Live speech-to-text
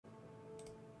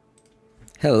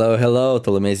Hello, hello to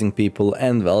all amazing people,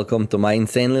 and welcome to my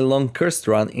insanely long cursed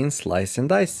run in Slice and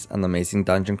Dice, an amazing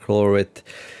dungeon crawler with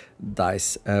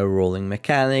dice rolling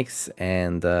mechanics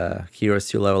and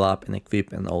heroes you level up and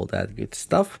equip and all that good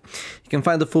stuff. You can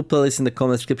find the full playlist in the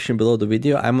comment description below the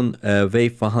video. I'm on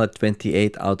wave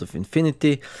 128 out of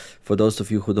infinity. For those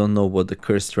of you who don't know what the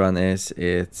cursed run is,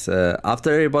 it's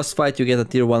after every boss fight you get a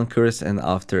tier 1 curse, and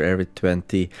after every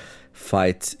 20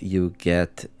 fights you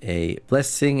get a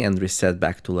blessing and reset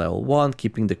back to level 1,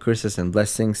 keeping the curses and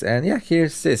blessings. And yeah,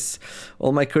 here's this,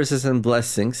 all my curses and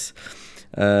blessings.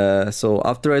 So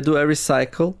after I do every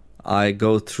cycle, I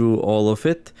go through all of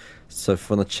it. So if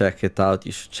you want to check it out,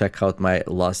 you should check out my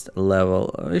last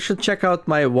level. You should check out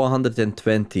my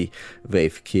 120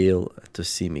 wave kill to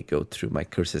see me go through my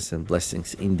curses and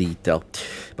blessings in detail.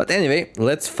 But anyway,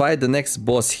 let's fight the next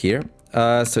boss here.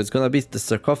 So it's gonna be the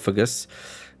sarcophagus.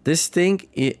 This thing,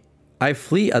 I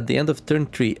flee at the end of turn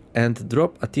 3 and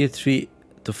drop a tier 3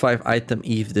 to 5 item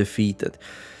if defeated.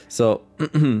 So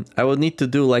I would need to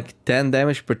do like 10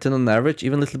 damage per turn on average,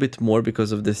 even a little bit more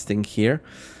because of this thing here.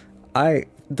 I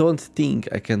don't think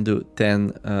I can do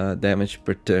 10 damage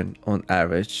per turn on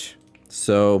average.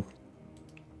 So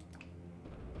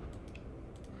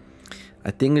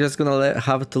I think I'm just gonna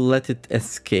have to let it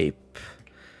escape.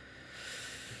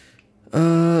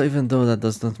 Even though that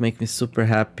does not make me super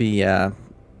happy, yeah.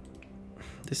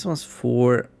 This one's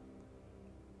 4.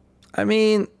 I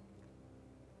mean,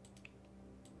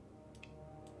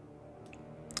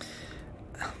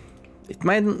 it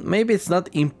might, maybe it's not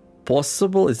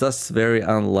impossible, it's just very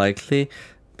unlikely,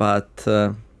 but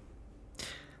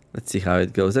let's see how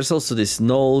it goes. There's also these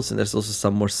gnolls and there's also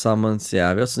some more summons.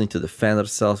 Yeah, we also need to defend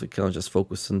ourselves, we cannot just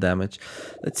focus on damage.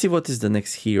 Let's see what is the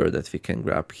next hero that we can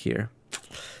grab here.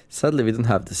 Sadly, we don't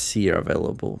have the Seer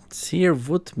available. Seer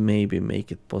would maybe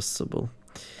make it possible.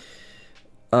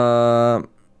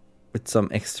 With some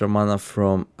extra mana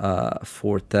from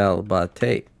Fortel, but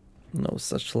hey, no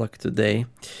such luck today.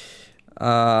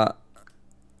 Let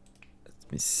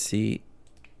me see.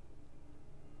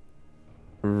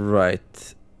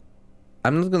 Right.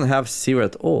 I'm not gonna have Seer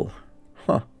at all.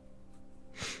 Huh.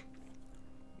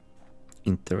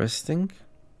 Interesting.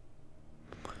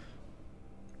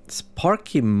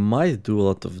 Sparky might do a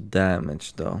lot of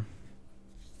damage though.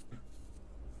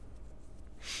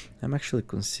 I'm actually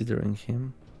considering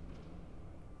him.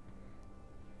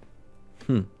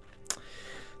 I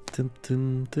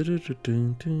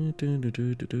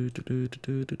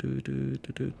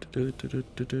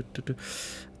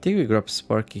think we grab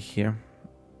Sparky here.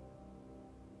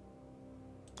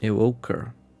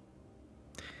 Evoker.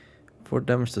 4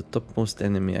 damage to topmost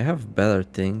enemy. I have better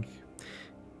thing.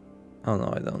 Oh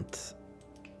no, I don't.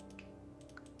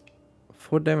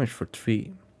 4 damage for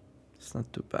 3. It's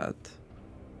not too bad.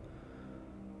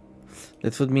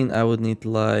 That would mean I would need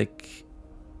like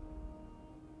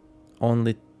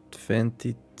only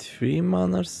 23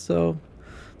 mana or so.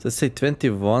 So let's say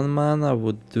 21 mana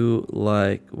would do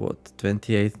like what,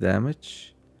 28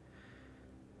 damage?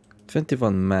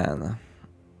 21 mana.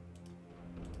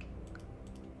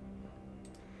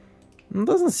 It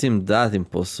doesn't seem that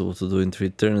impossible to do in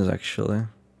 3 turns actually.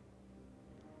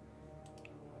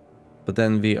 But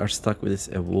then we are stuck with this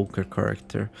Evoker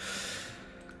character.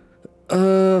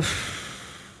 1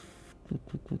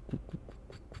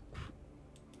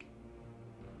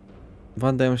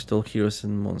 damage to all heroes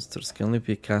and monsters. Can only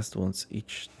be cast once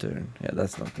each turn. Yeah,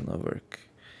 that's not gonna work.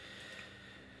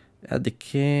 Add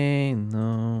decay,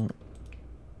 no.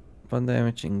 1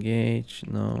 damage, engage,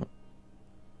 no.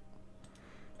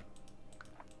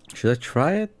 Should I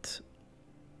try it?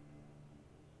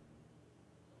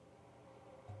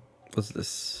 What's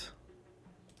this?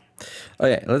 Oh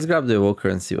yeah, let's grab the Evoker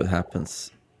and see what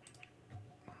happens.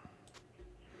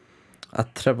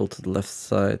 Add treble to the left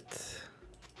side.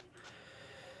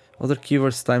 Other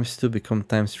keywords ×2 become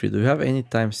 ×3. Do you have any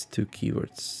 ×2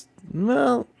 keywords?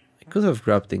 Well, I could have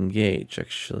grabbed engage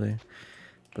actually,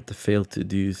 but I failed to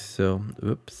do so.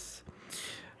 Oops.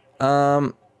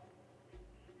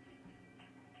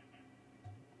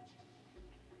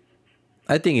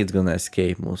 I think it's gonna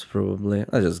escape most probably.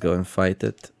 I'll just go and fight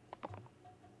it.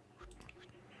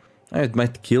 It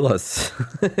might kill us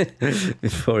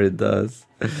before it does.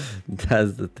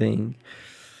 That's the thing.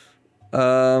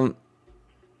 I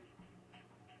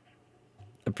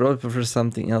probably prefer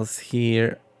something else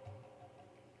here.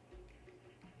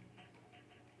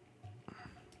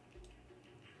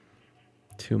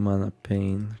 Two mana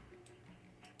pain.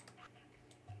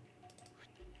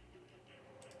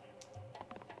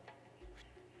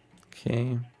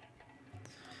 Okay.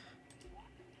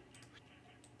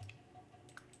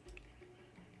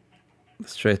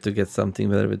 Let's try to get something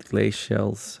better with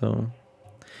glacial. So,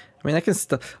 I mean, I can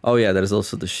still. Oh yeah, there's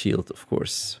also the shield, of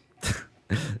course.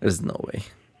 There's no way.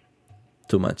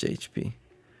 Too much HP.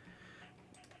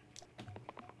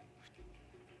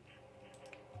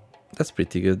 That's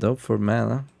pretty good though for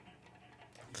mana.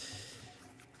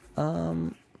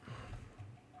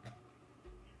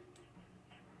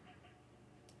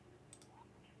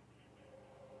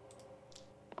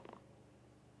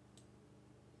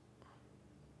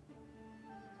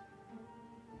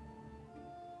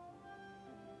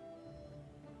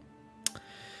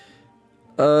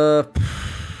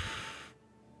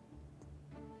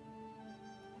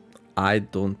 I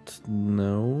don't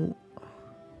know.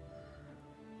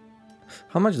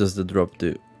 How much does the drop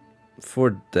do?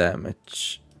 4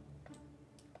 damage.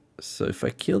 So if I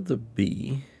kill the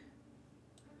bee,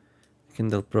 I can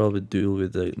they'll probably deal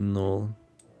with the null.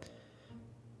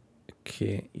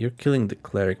 Okay, you're killing the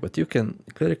cleric, but you can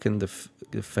cleric can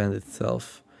defend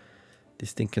itself.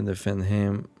 This thing can defend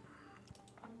him.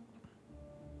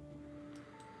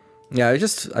 Yeah, I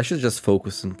should just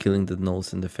focus on killing the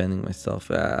gnolls and defending myself.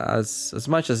 As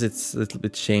much as it's a little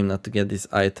bit shame not to get these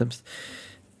items.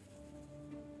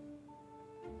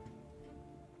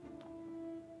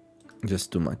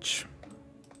 Just too much.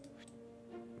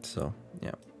 So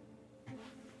yeah.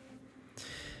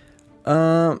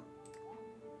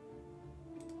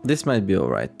 This might be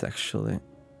alright actually.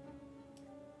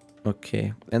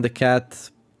 Okay, and the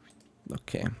cat.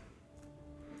 Okay.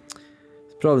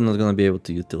 Probably not gonna be able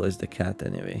to utilize the cat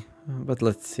anyway, but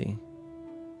let's see.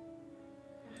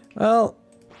 Well,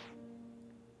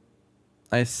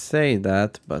 I say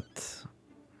that, but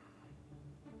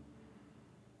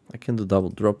I can do double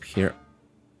drop here.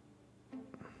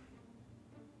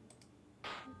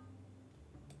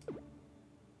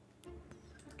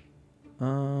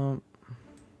 The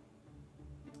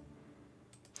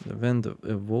Vend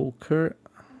Evoker.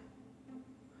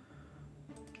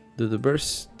 Do the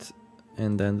burst.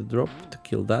 And then the drop to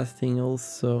kill that thing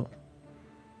also.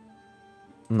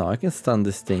 No, I can stun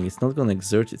this thing. It's not gonna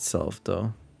exert itself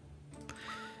though.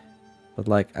 But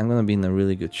like, I'm gonna be in a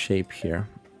really good shape here.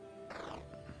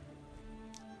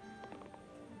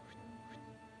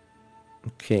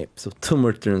 Okay, so 2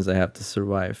 more turns I have to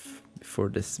survive before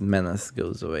this menace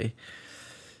goes away.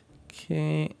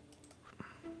 Okay.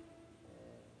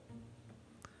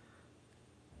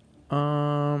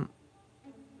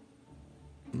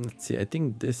 Let's see, I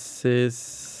think this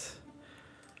is...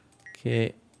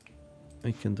 Okay,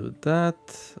 we can do that.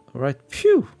 Alright,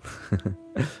 phew!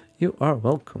 You are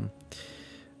welcome.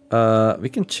 We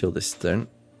can chill this turn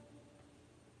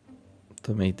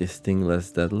to make this thing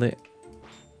less deadly.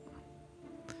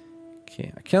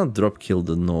 Okay, I can't drop kill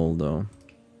the gnoll though.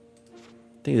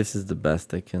 I think this is the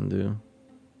best I can do.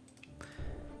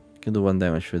 I can do 1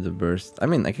 damage with the burst. I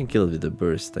mean, I can kill it with the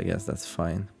burst, I guess that's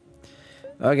fine.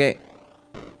 Okay.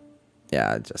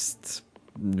 Yeah, just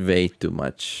way too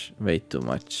much. Way too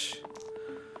much.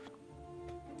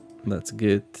 That's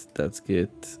good. That's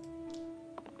good.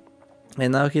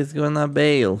 And now he's gonna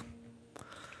bail.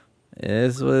 It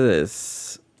is what it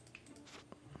is.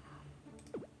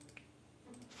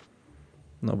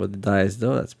 Nobody dies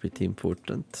though, that's pretty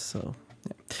important. So,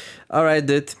 yeah. Alright,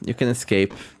 dude, you can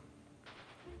escape.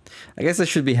 I guess I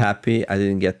should be happy I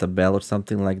didn't get a bell or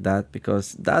something like that,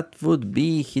 because that would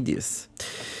be hideous.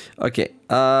 Okay,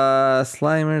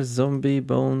 Slimer, zombie,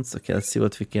 bones. Okay, let's see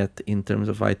what we get in terms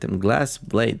of item. Glass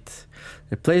blade.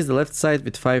 Replace the left side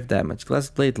with 5 damage. Glass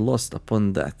blade lost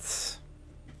upon death.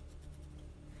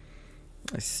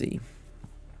 I see.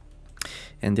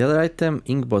 And the other item,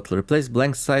 ink bottle. Replace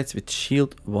blank sides with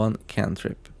shield 1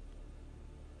 cantrip.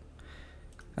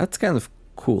 That's kind of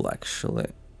cool actually.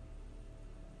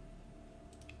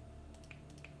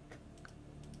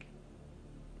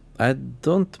 I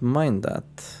don't mind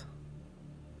that.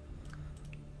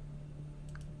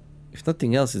 If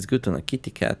nothing else, it's good on a kitty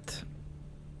cat.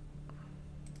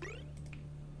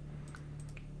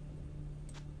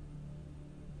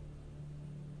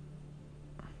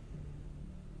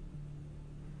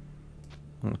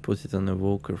 I'll put it on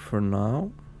Evoker for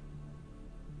now.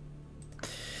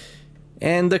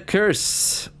 And the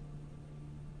curse.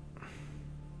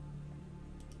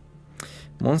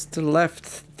 Monster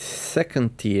left,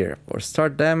 2nd tier. For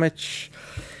start damage.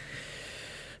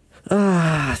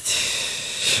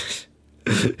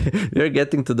 We're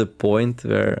getting to the point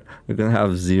where we're gonna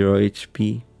have 0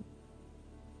 HP.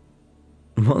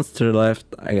 Monster left.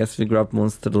 I guess we grab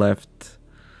monster left.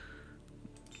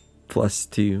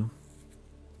 +2.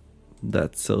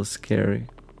 That's so scary.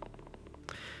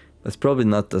 That's probably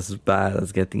not as bad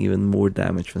as getting even more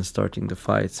damage when starting the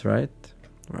fights, right?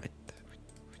 Right.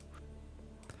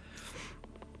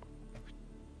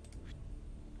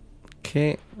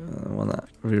 Okay, I wanna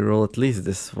reroll at least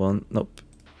this one. Nope.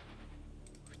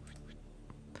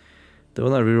 Don't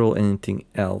wanna reroll anything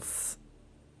else.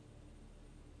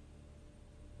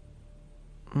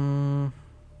 In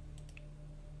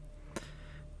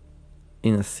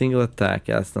a single attack,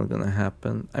 yeah, that's not gonna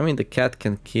happen. I mean, the cat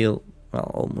can kill,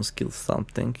 well, almost kill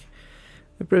something.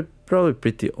 We're probably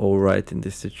pretty alright in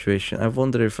this situation. I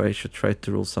wonder if I should try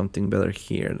to roll something better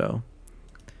here, though.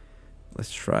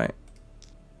 Let's try.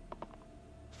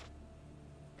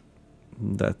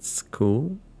 That's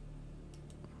cool.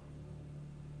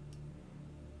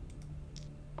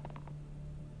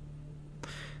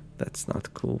 That's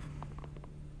not cool.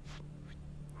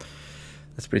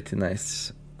 That's pretty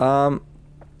nice. So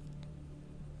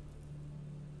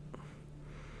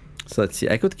let's see.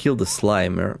 I could kill the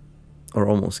Slimer, or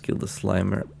almost kill the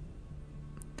Slimer.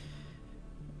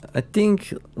 I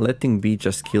think letting B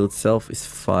just kill itself is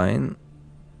fine.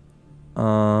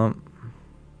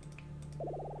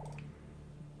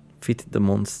 Fit the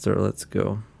monster. Let's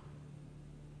go.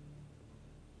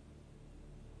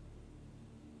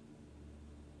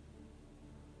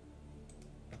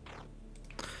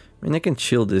 I mean, I can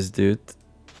chill this dude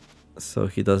so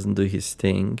he doesn't do his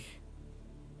thing.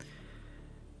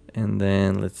 And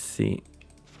then let's see.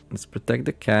 Let's protect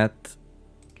the cat.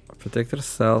 Protect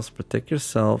ourselves. Protect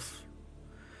yourself.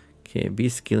 Okay,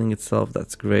 beast killing itself.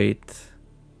 That's great.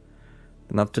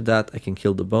 And after that, I can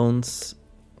kill the bones.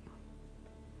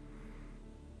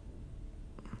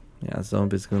 Yeah,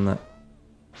 zombie's gonna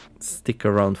stick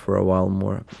around for a while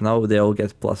more. Now they all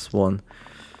get +1.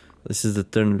 This is the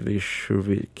turn we sure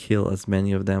we kill as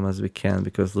many of them as we can,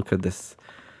 because look at this.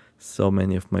 So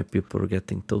many of my people are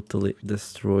getting totally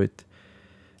destroyed.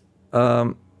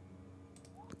 Cat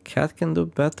can do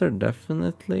better,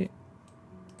 definitely.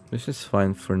 This is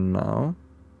fine for now.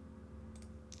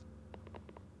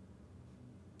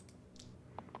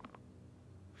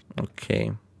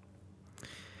 Okay.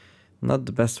 Not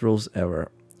the best rolls ever.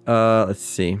 Let's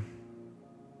see.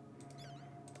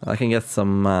 I can get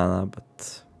some mana,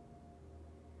 but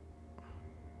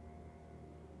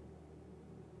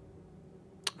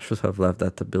should have left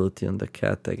that ability on the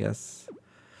cat, I guess.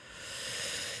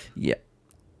 Yeah.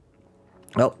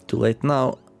 Well, too late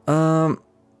now.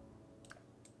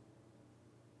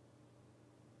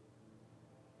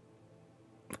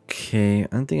 Okay, I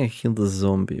don't think I killed the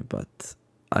zombie, but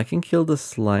I can kill the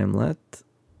Slimelet.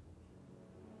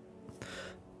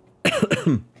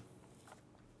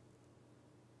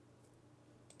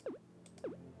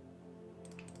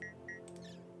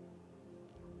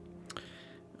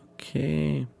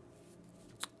 Okay.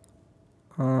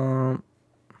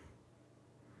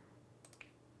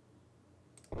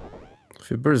 If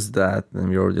we burst that, then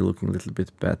we're already looking a little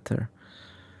bit better.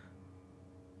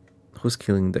 Who's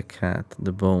killing the cat?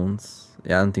 The bones.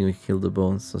 Yeah, I don't think we killed the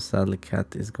bones, so sadly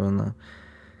cat is gonna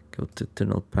go to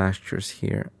eternal pastures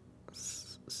here.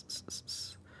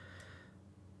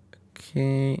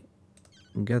 Okay.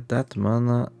 Get that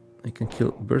mana. I can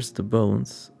burst the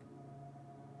bones.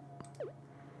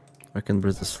 I can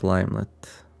burst the Slimelet.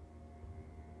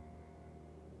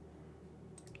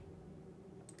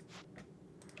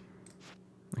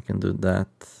 I can do that.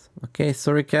 Okay,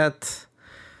 sorry cat.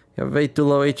 You have way too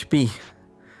low HP.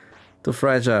 Too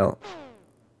fragile.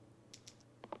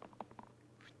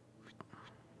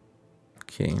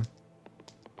 Okay.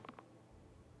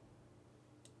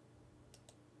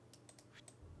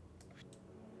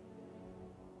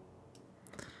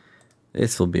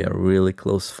 This will be a really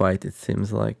close fight, it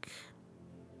seems like.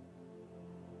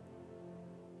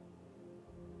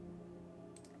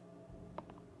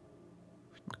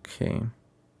 Okay.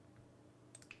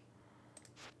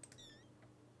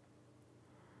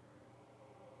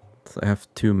 So I have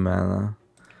 2 mana.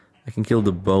 I can kill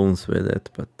the bones with it,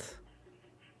 but...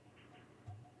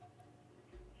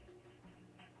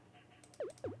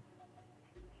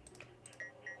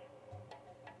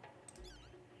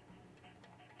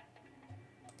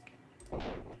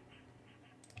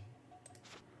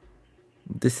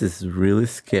 This is really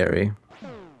scary.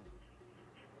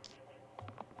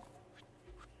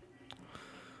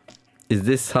 Is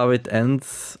this how it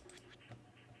ends?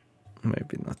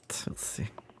 Maybe not. We'll see.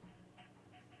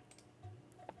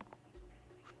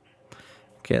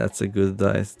 Okay, that's a good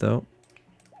dice though.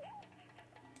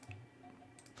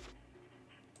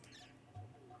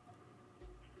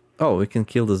 Oh, we can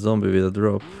kill the zombie with a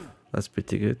drop. That's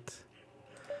pretty good.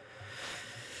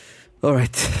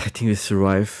 Alright, I think we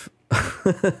survive.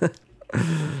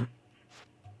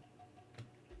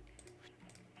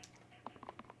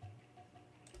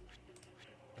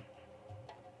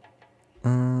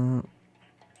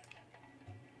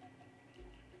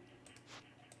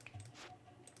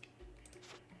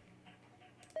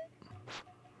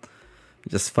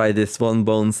 Just fight this one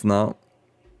bones now.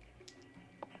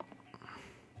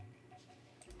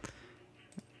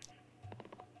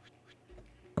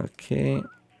 Okay.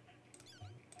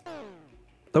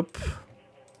 Nope.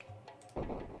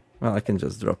 Well, I can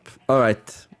just drop.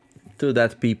 Alright. Do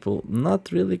that, people. Not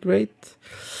really great.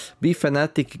 Be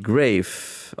Fanatic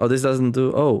Grave. Oh, this doesn't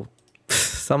do... Oh.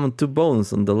 Summon 2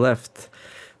 bones on the left.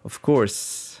 Of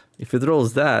course. If it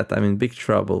rolls that, I'm in big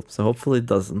trouble. So hopefully it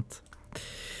doesn't.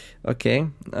 Okay.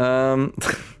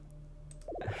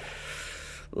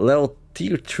 Level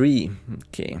tier 3.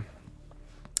 Okay.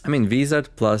 I mean, Wizard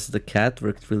plus the cat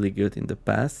worked really good in the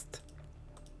past.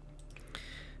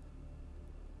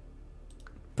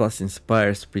 Plus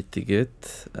Inspire's pretty good.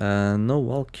 No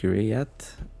Valkyrie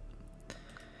yet.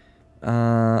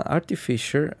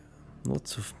 Artificer.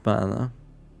 Lots of mana.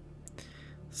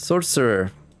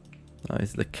 Sorcerer. Oh,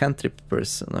 it's the cantrip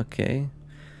person. Okay.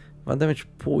 1 damage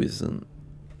poison.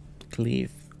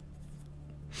 Cleave.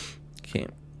 Okay.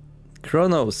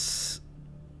 Chronos.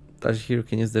 Touch hero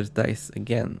can use their dice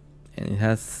again. And it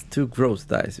has 2 growth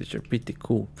dice, which are pretty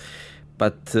cool.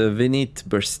 But we need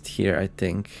burst here, I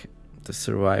think, to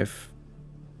survive.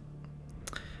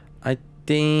 I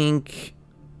think...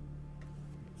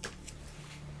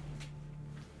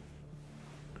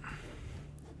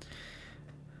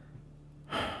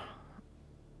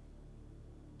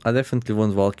 I definitely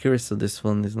want Valkyrie, so this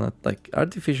one is not like...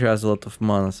 Artificer has a lot of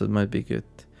mana, so it might be good.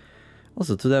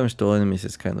 Also, 2 damage to all enemies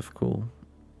is kind of cool.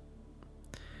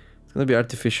 It's gonna be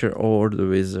Artificer or the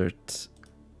Wizard.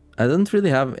 I don't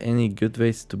really have any good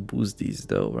ways to boost these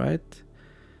though, right?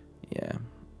 Yeah.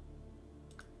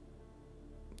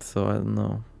 So I don't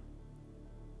know.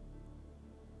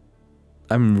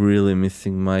 I'm really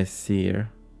missing my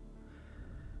Seer.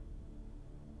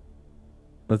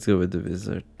 Let's go with the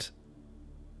Wizard.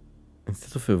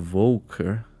 Instead of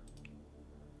Evoker.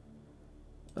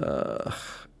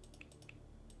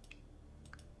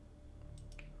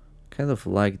 Kind of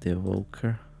like the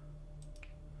Evoker.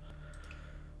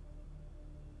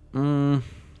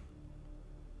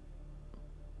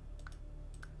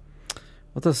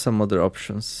 What are some other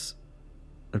options?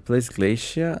 Replace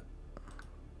Glacia.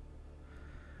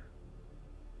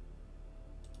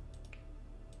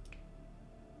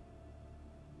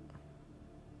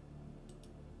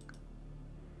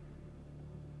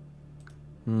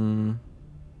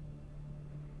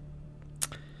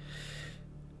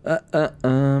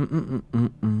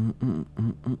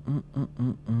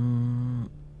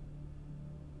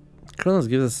 Chronos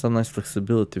gives us some nice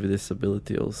flexibility with this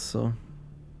ability also.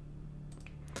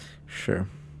 Sure.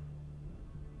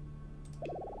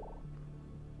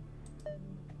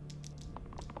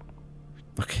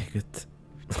 Okay, good.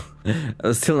 I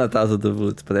was still not out of the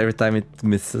woods, but every time it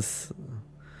misses,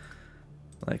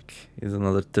 like, is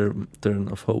another turn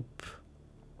of hope.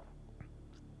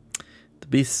 To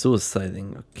be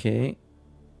suiciding, okay.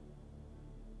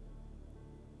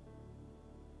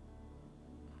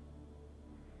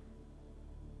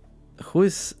 Who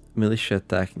is militia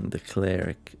attacking the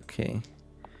cleric? Okay.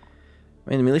 I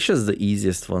mean, militia is the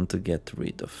easiest one to get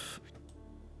rid of.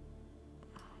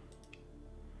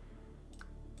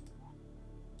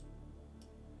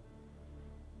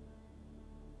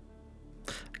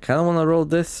 I kind of want to roll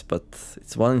this, but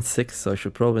it's 1 in 6, so I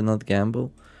should probably not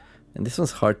gamble. And this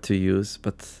one's hard to use,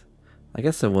 but I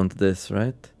guess I want this,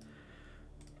 right?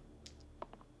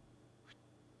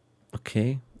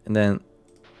 Okay, and then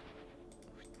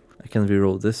I can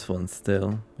reroll this one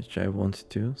still, which I want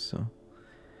to, so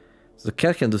the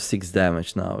cat can do 6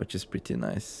 damage now, which is pretty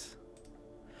nice.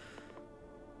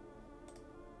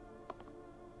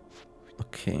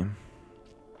 Okay.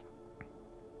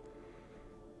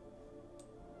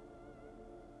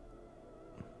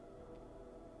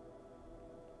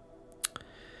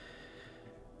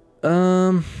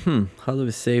 How do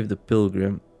we save the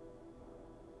pilgrim?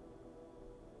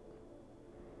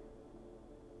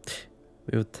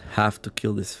 We would have to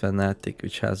kill this fanatic,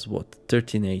 which has what,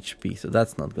 13 HP, so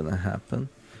that's not gonna happen.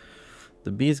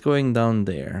 The bee is going down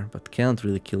there, but can't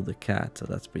really kill the cat, so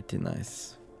that's pretty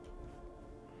nice.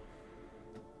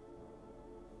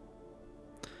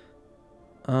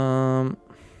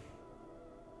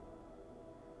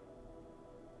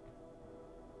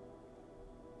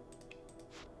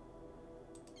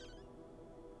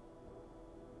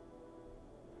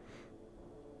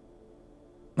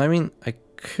 I mean, I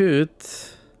could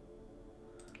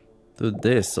do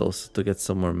this also to get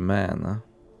some more mana.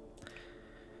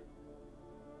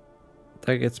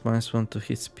 Targets -1 to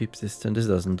hit pips this turn. This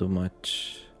doesn't do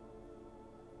much.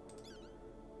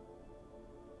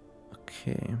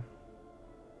 Okay.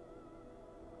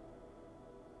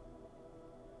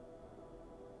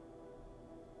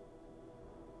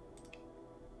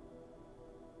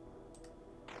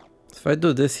 If I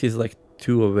do this, he's like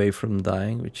 2 away from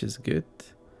dying, which is good.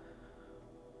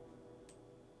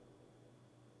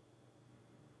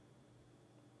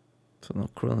 So now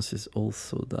Kronos is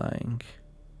also dying.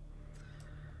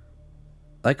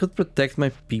 I could protect my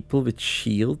people with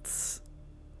shields.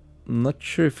 Not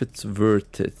sure if it's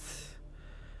worth it.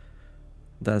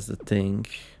 That's the thing.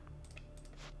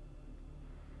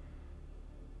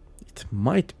 It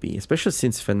might be, especially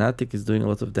since Fnatic is doing a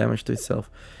lot of damage to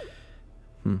itself.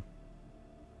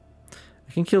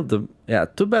 I can kill the... Yeah,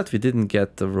 too bad we didn't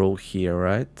get the rogue here,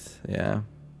 right? Yeah.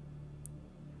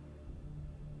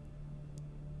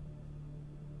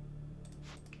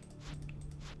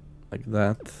 Like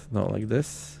that. No, like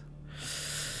this.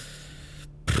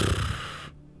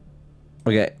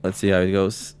 Okay, let's see how it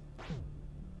goes.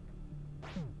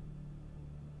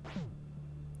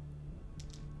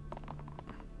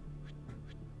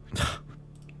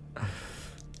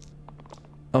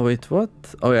 Oh wait, what?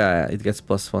 Oh yeah, it gets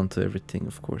 +1 to everything,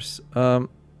 of course.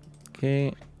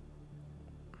 Okay.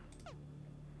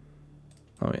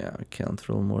 Oh yeah, I can't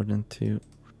roll more than 2.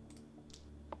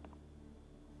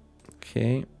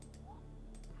 Okay.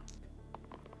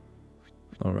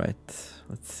 All right,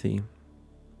 let's see.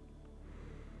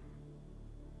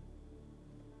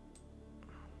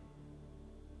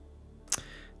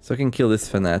 So I can kill this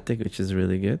Fnatic, which is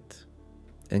really good.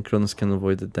 And Kronos can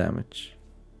avoid the damage.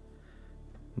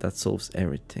 That solves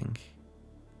everything.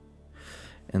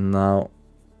 And now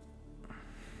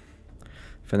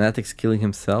Fnatic's killing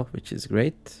himself, which is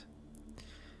great.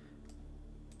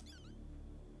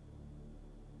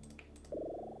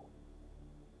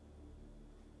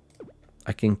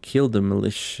 I can kill the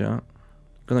militia.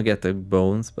 I'm gonna get the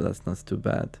bones, but that's not too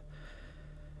bad.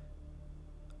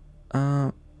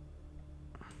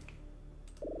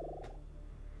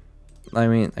 I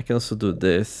mean, I can also do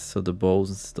this, so the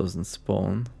bones doesn't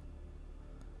spawn.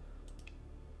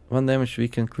 1 damage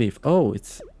weaken cleave. Oh,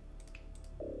 it's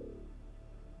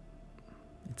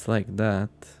like that.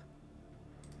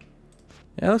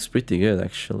 Yeah, it looks pretty good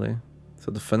actually.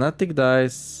 So the Fnatic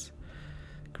dies.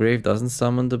 Grave doesn't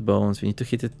summon the bones. We need to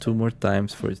hit it 2 more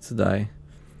times for it to die.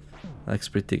 That looks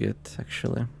pretty good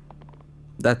actually.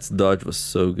 That dodge was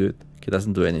so good. It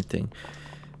doesn't do anything.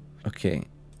 Okay.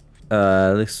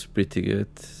 Looks pretty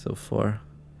good so far.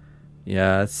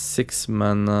 Yeah, it's 6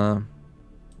 mana.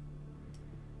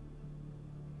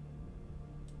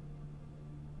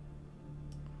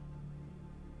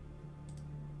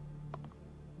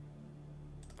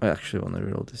 I actually want to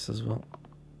reroll this as well.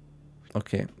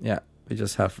 Okay, yeah, we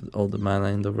just have all the mana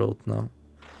in the road now.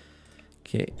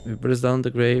 Okay, we burst down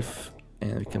the grave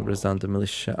and we can burst down the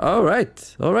militia. All right,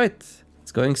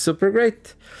 it's going super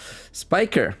great.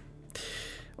 Spiker.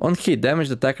 On hit, damage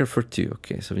the attacker for 2.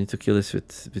 Okay, so we need to kill this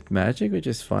with magic, which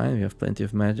is fine. We have plenty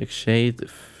of magic. Shade.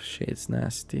 Shade's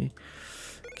nasty.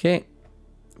 Okay.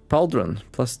 Pauldron.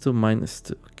 +2,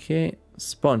 -2. Okay.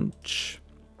 Sponge.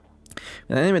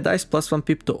 An enemy dies +1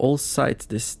 pip to all sides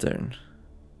this turn.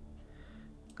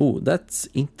 Ooh, that's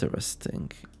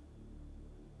interesting.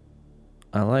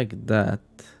 I like that.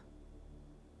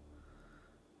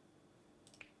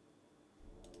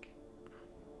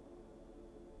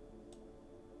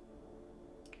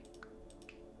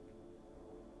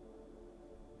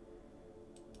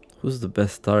 Who's the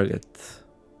best target?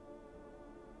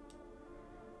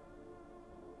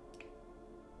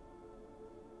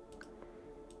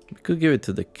 We could give it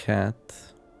to the cat.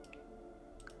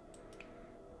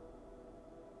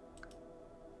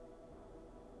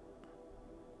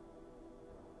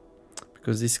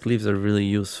 Because these cleaves are really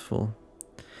useful.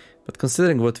 But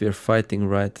considering what we are fighting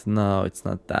right now, it's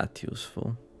not that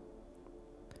useful.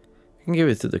 I can give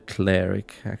it to the cleric,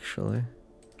 actually.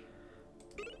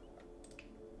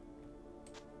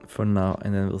 For now,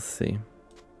 and then we'll see.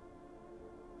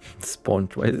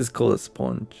 Sponge. Why is this called a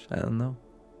sponge? I don't know.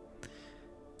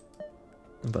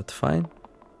 But fine.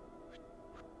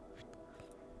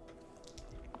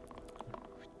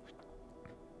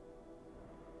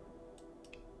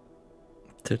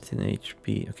 (13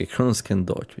 HP). Okay, Kronos can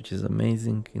dodge, which is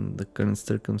amazing in the current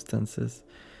circumstances.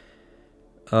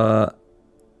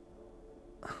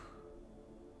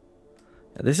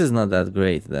 This is not that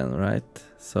great then, right?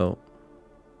 So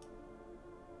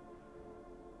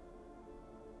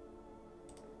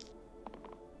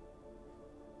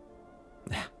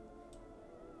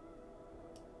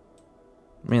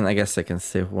I mean, I guess I can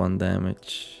save 1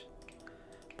 damage,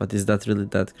 but is that really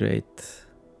that great?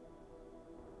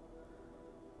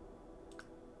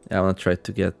 Yeah, I want to try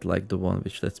to get like the one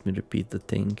which lets me repeat the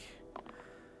thing.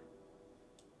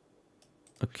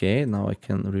 Okay, now I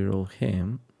can reroll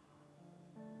him.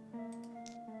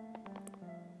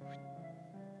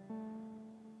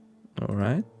 All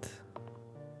right.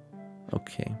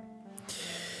 Okay.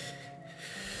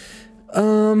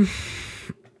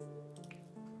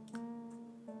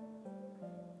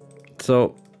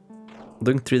 So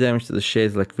doing 3 damage to the shade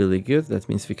is like really good. That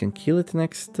means we can kill it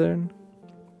next turn.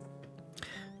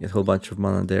 Get a whole bunch of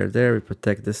mana there. We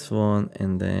protect this one,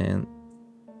 and then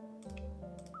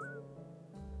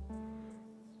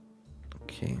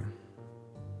okay.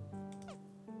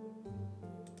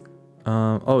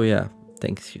 Oh yeah,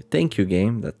 thank you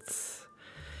game. That's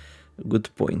a good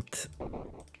point.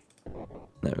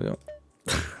 There we go.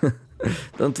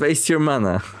 Don't waste your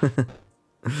mana.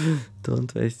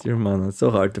 Don't waste your mana. It's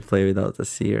so hard to play without a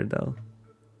seer though.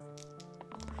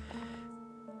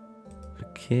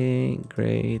 Okay,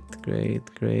 great.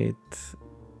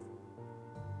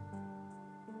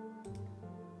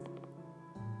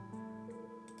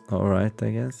 Alright,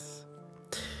 I guess.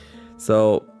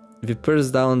 So if we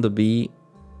burst down the B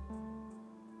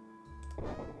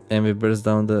and we burst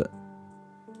down the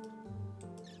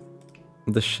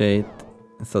shade,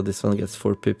 so this one gets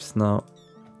 4 pips now.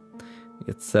 We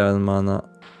get 7 mana.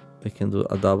 We can do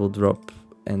a double drop,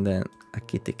 and then a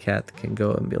kitty cat can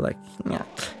go and be like, yeah.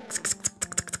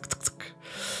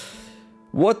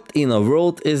 What in a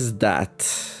world is that?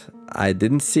 I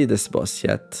didn't see this boss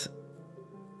yet.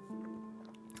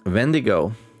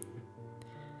 Wendigo.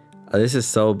 This is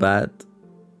so bad.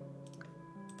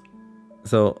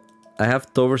 So I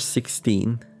have Tower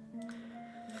 16.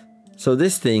 So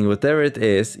this thing, whatever it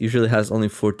is, usually has only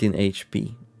 14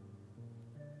 HP.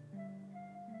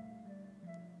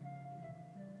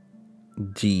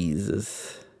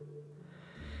 Jesus.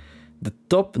 The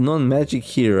top non-magic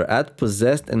hero, add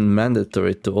possessed and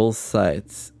mandatory to all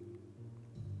sides.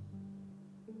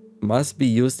 Must be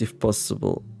used if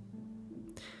possible.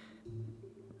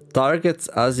 Targets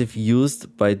as if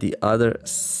used by the other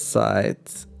side.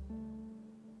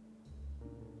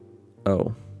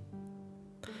 Oh.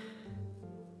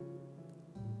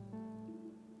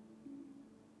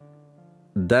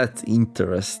 That's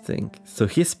interesting. So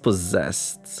he's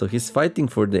possessed. So he's fighting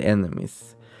for the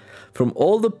enemies. From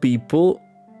all the people,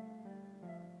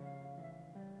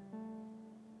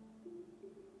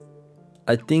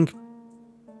 I think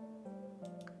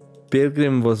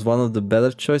Pilgrim was one of the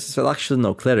better choices. Well, actually,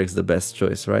 no, Cleric's the best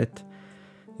choice, right?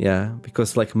 Yeah,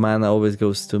 because like mana always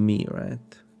goes to me,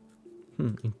 right?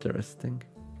 Interesting.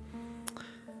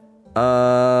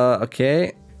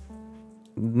 Okay.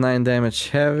 9 damage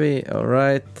heavy,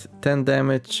 alright. 10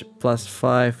 damage, plus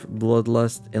 5,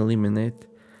 bloodlust, eliminate.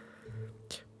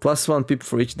 Plus 1 pip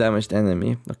for each damaged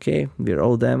enemy. Okay, we're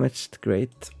all damaged,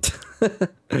 great.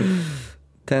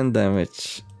 10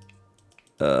 damage.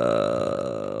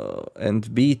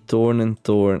 And be torn and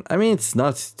torn. I mean, it's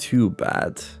not too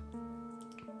bad.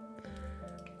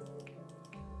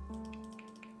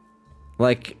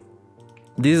 Like,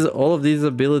 all of these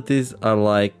abilities are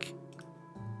like,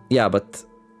 yeah, but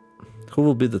who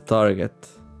will be the target?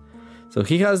 So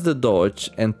he has the dodge,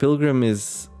 and Pilgrim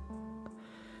is.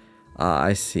 Ah,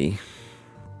 I see.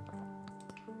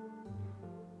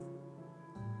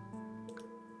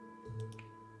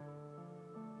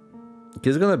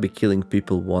 He's gonna be killing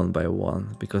people one by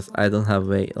one because I don't have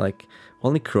way. Like,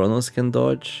 only Kronos can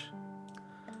dodge.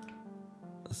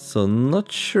 So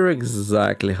not sure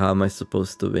exactly how am I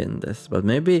supposed to win this, but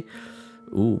maybe,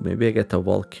 ooh, maybe I get a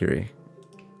Valkyrie.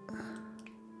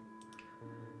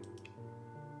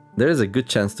 There is a good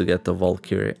chance to get a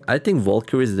Valkyrie. I think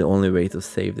Valkyrie is the only way to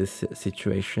save this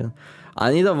situation.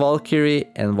 I need a Valkyrie,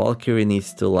 and Valkyrie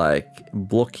needs to like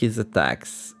block his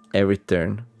attacks every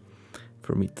turn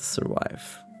for me to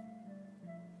survive.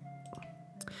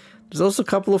 There's also a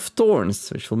couple of thorns,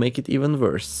 which will make it even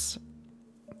worse.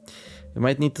 We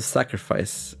might need to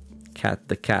sacrifice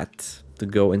the cat to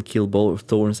go and kill both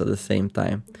thorns at the same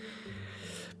time.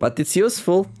 But it's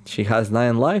useful. She has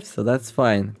 9 lives, so that's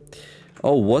fine.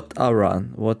 Oh, what a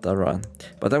run, what a run.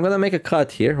 But I'm gonna make a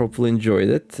cut here, hopefully enjoyed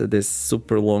it, this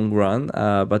super long run.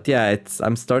 But yeah,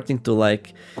 I'm starting to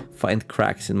like find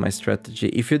cracks in my strategy.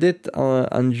 If you did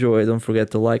enjoy, don't forget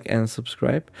to like and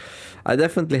subscribe. I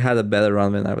definitely had a better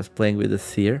run when I was playing with the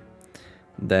Seer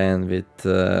than with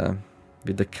the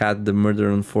cat, the murder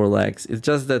on 4 legs. It's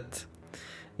just that,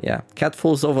 yeah, cat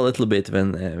falls off a little bit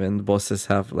when bosses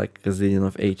have like a zillion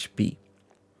of HP.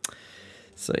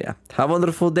 So yeah, have a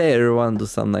wonderful day everyone, do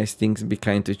some nice things, be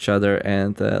kind to each other,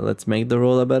 and let's make the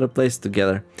world a better place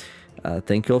together.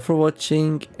 Thank you all for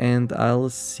watching, and I'll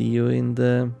see you in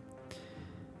the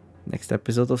next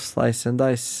episode of Slice and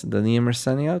Dice. TheNeomare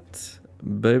signing out.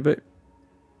 Bye bye.